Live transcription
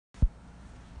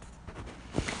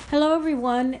Hello,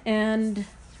 everyone, and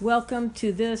welcome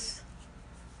to this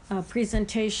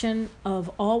presentation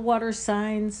of all water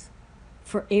signs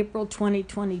for April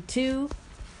 2022.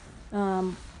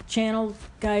 Channel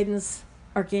guidance,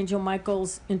 Archangel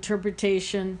Michael's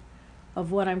interpretation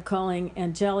of what I'm calling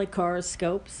angelic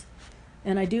horoscopes.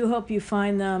 And I do hope you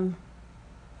find them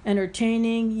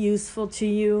entertaining, useful to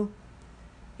you.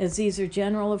 As these are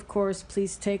general, of course,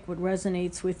 please take what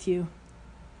resonates with you.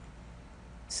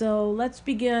 So let's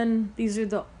begin. These are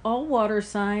the all water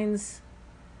signs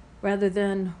rather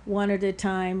than one at a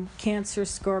time. Cancer,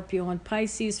 Scorpio, and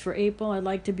Pisces for April. I'd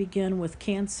like to begin with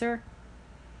Cancer.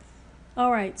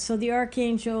 All right, so the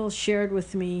Archangel shared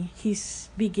with me, he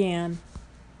began,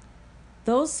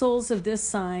 those souls of this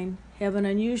sign have an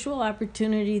unusual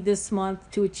opportunity this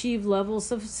month to achieve levels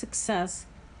of success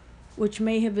which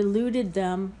may have eluded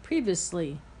them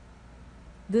previously.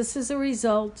 This is a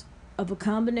result of a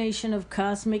combination of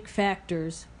cosmic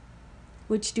factors,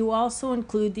 which do also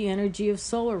include the energy of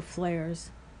solar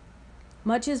flares.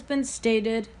 Much has been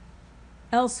stated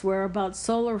elsewhere about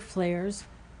solar flares,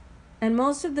 and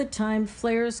most of the time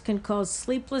flares can cause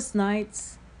sleepless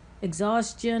nights,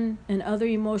 exhaustion, and other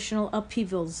emotional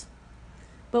upheavals.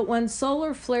 But when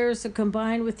solar flares are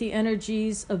combined with the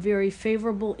energies of very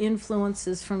favorable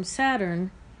influences from Saturn,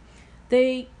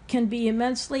 they can be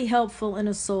immensely helpful in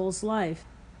a soul's life.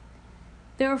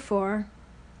 Therefore,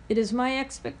 it is my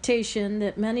expectation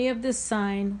that many of this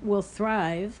sign will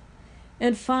thrive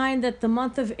and find that the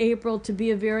month of April to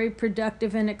be a very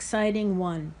productive and exciting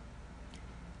one.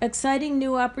 Exciting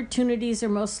new opportunities are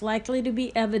most likely to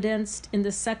be evidenced in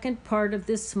the second part of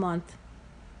this month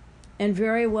and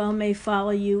very well may follow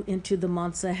you into the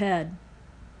months ahead.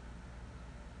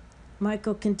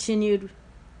 Michael continued,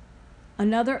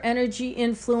 another energy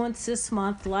influence this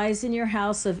month lies in your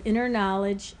house of inner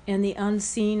knowledge and the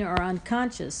unseen or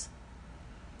unconscious.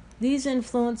 These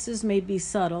influences may be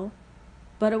subtle,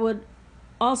 but it would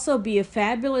also be a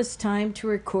fabulous time to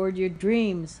record your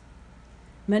dreams.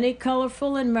 Many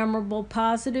colorful and memorable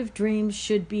positive dreams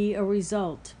should be a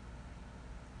result.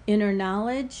 Inner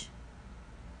knowledge?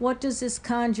 What does this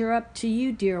conjure up to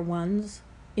you, dear ones?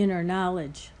 Inner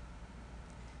knowledge.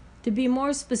 To be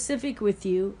more specific with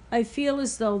you, I feel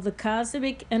as though the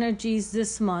cosmic energies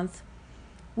this month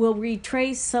will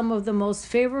retrace some of the most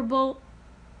favorable,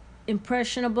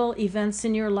 impressionable events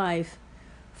in your life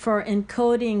for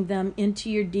encoding them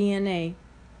into your DNA.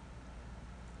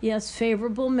 Yes,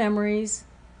 favorable memories,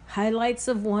 highlights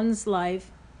of one's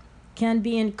life can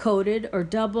be encoded or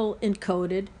double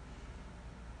encoded,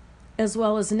 as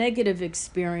well as negative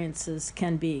experiences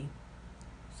can be.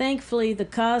 Thankfully, the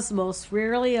cosmos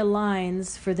rarely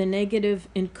aligns for the negative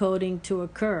encoding to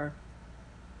occur.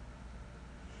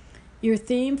 Your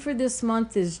theme for this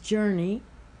month is journey.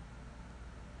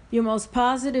 Your most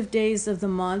positive days of the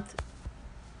month,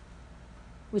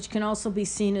 which can also be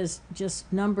seen as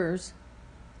just numbers,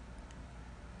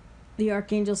 the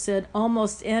Archangel said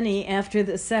almost any after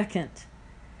the second.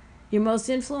 Your most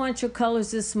influential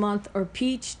colors this month are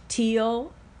peach,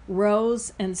 teal,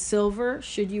 rose, and silver,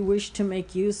 should you wish to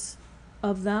make use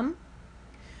of them.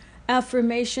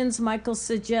 Affirmations Michael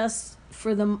suggests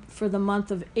for the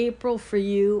month of April for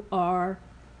you are,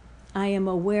 I am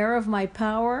aware of my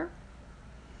power.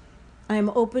 I am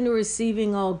open to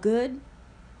receiving all good.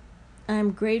 I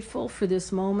am grateful for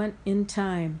this moment in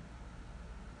time.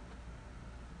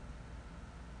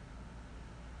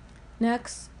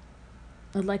 Next,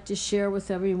 I'd like to share with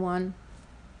everyone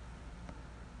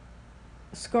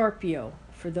Scorpio.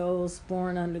 For those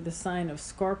born under the sign of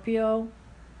Scorpio,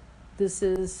 this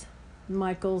is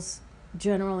Michael's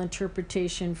general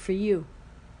interpretation for you.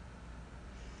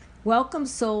 Welcome,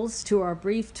 souls, to our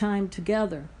brief time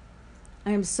together.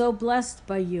 I am so blessed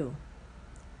by you.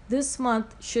 This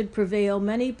month should prevail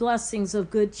many blessings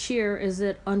of good cheer as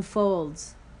it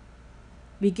unfolds,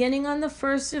 beginning on the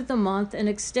first of the month and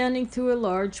extending through a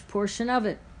large portion of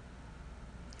it.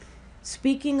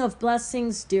 Speaking of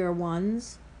blessings, dear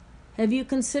ones, have you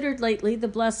considered lately the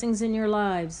blessings in your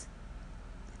lives?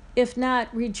 If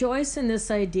not, rejoice in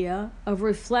this idea of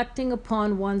reflecting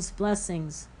upon one's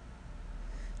blessings.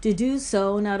 To do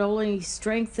so not only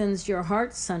strengthens your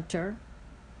heart center,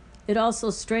 it also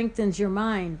strengthens your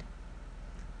mind.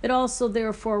 It also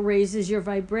therefore raises your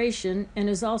vibration and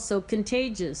is also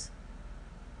contagious.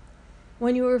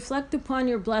 When you reflect upon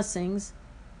your blessings,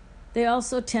 they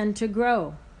also tend to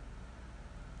grow.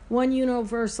 One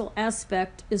universal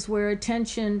aspect is where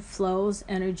attention flows,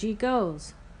 energy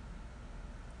goes.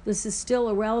 This is still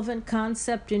a relevant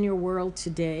concept in your world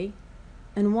today,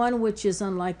 and one which is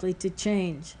unlikely to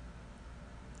change.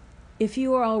 If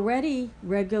you are already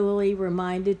regularly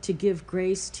reminded to give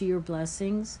grace to your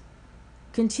blessings,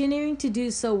 continuing to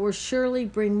do so will surely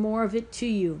bring more of it to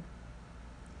you.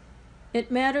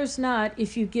 It matters not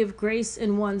if you give grace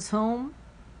in one's home,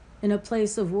 in a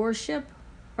place of worship,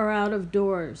 or out of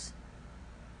doors.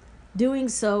 Doing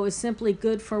so is simply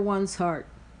good for one's heart.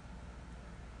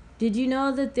 Did you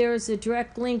know that there is a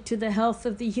direct link to the health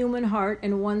of the human heart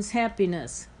and one's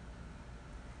happiness?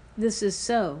 This is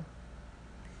so.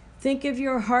 Think of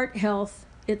your heart health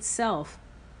itself,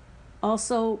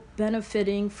 also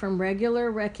benefiting from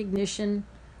regular recognition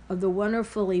of the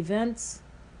wonderful events,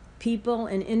 people,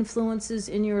 and influences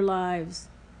in your lives.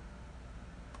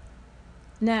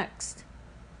 Next,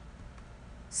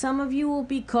 some of you will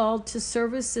be called to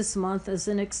service this month as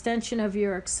an extension of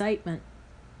your excitement.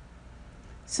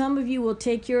 Some of you will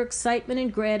take your excitement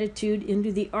and gratitude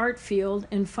into the art field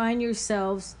and find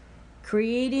yourselves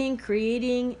creating.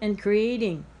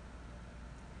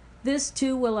 This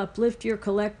too will uplift your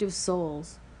collective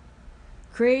souls.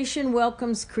 Creation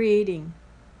welcomes creating.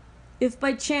 If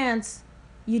by chance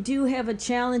you do have a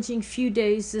challenging few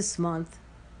days this month,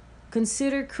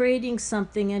 consider creating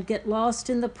something and get lost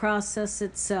in the process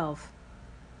itself,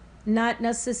 not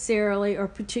necessarily or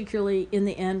particularly in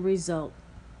the end result.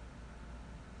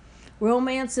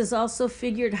 Romance is also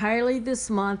figured highly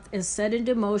this month as set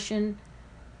into motion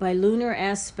by lunar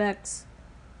aspects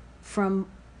from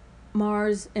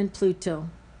Mars and Pluto.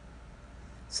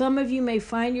 Some of you may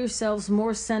find yourselves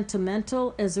more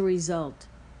sentimental as a result.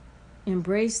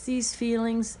 Embrace these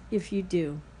feelings if you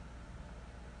do.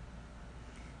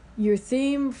 Your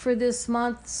theme for this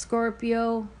month,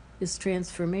 Scorpio, is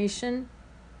transformation.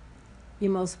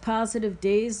 Your most positive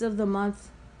days of the month,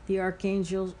 the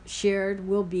Archangel shared,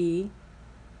 will be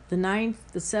the 9th,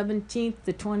 the 17th,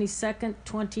 the 22nd,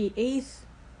 28th,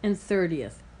 and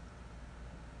 30th.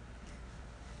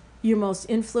 Your most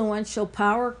influential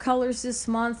power colors this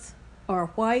month are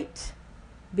white,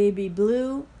 baby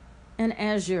blue, and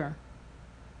azure.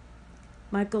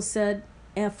 Michael said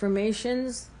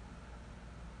affirmations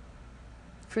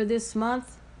for this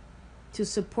month to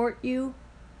support you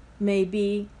may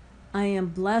be, I am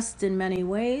blessed in many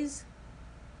ways,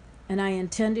 and I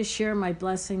intend to share my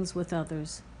blessings with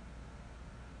others.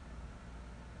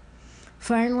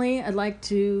 Finally, I'd like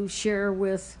to share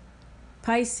with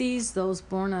Pisces, those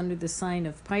born under the sign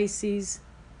of Pisces,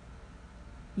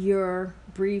 your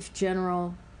brief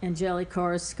general angelic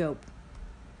horoscope.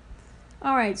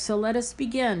 All right, so let us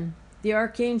begin. The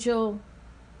Archangel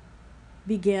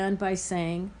began by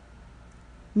saying,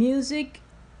 music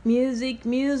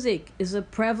is a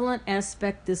prevalent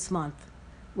aspect this month,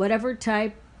 whatever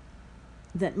type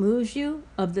that moves you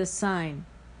of this sign.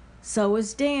 So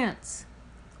is dance,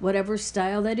 whatever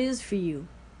style that is for you.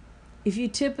 If you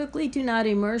typically do not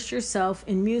immerse yourself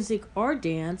in music or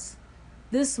dance,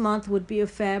 this month would be a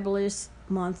fabulous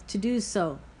month to do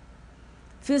so.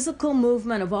 Physical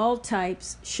movement of all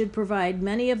types should provide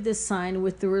many of this sign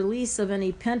with the release of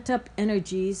any pent-up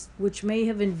energies which may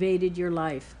have invaded your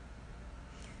life.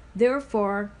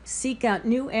 Therefore, seek out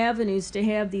new avenues to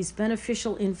have these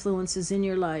beneficial influences in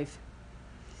your life.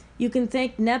 You can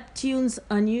thank Neptune's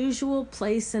unusual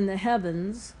place in the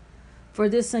heavens for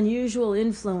this unusual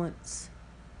influence.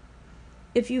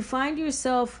 If you find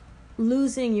yourself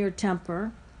losing your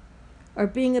temper or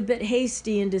being a bit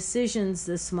hasty in decisions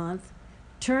this month,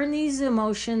 turn these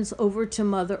emotions over to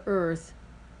Mother Earth.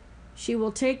 She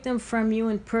will take them from you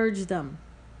and purge them.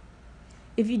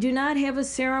 If you do not have a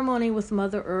ceremony with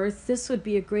Mother Earth, this would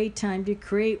be a great time to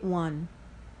create one,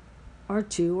 or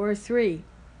two, or three.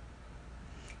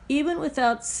 Even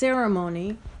without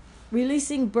ceremony,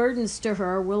 releasing burdens to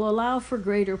her will allow for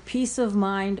greater peace of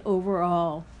mind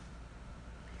overall.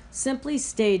 Simply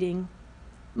stating,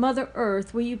 Mother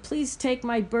Earth, will you please take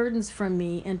my burdens from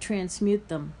me and transmute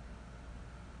them?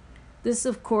 This,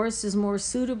 of course, is more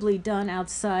suitably done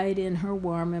outside in her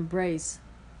warm embrace.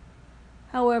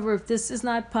 However, if this is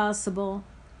not possible,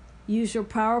 use your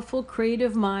powerful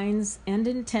creative minds and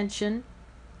intention,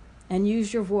 and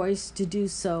use your voice to do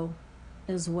so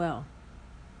as well.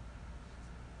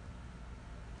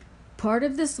 Part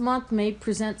of this month may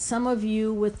present some of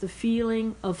you with the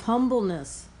feeling of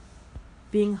humbleness,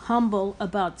 being humble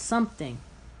about something.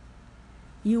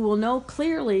 You will know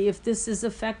clearly if this is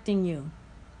affecting you.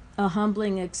 A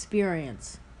humbling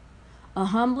experience. A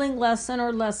humbling lesson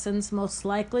or lessons most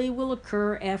likely will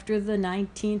occur after the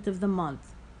 19th of the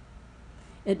month.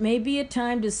 It may be a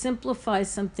time to simplify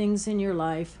some things in your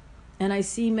life, and I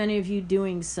see many of you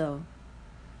doing so.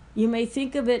 You may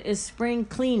think of it as spring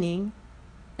cleaning,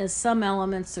 as some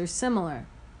elements are similar.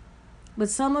 But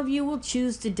some of you will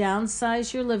choose to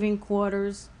downsize your living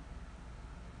quarters,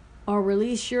 or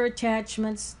release your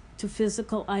attachments to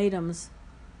physical items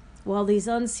while these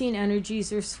unseen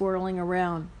energies are swirling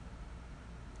around.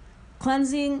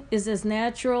 Cleansing is as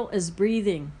natural as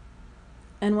breathing,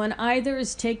 and when either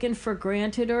is taken for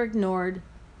granted or ignored,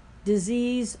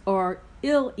 disease or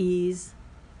ill-ease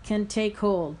can take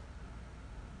hold.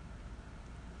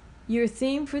 Your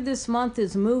theme for this month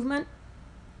is movement.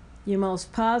 Your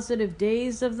most positive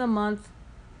days of the month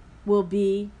will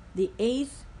be the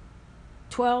 8th,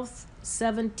 12th,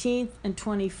 17th, and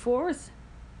 24th.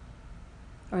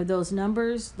 Are those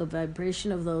numbers, the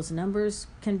vibration of those numbers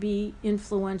can be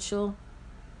influential.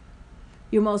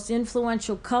 Your most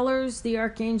influential colors, the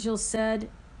Archangel said,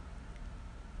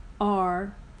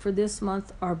 are, for this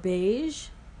month, are beige,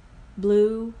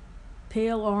 blue,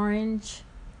 pale orange,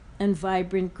 and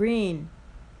vibrant green,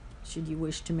 should you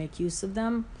wish to make use of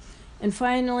them. And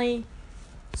finally,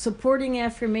 supporting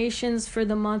affirmations for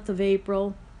the month of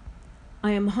April.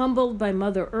 I am humbled by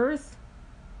Mother Earth.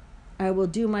 I will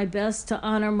do my best to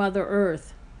honor Mother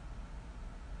Earth.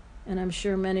 And I'm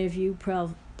sure many of you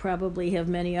probably have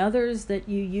many others that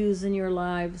you use in your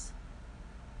lives.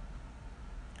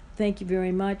 Thank you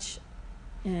very much,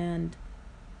 and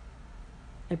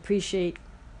I appreciate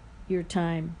your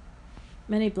time.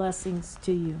 Many blessings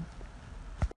to you.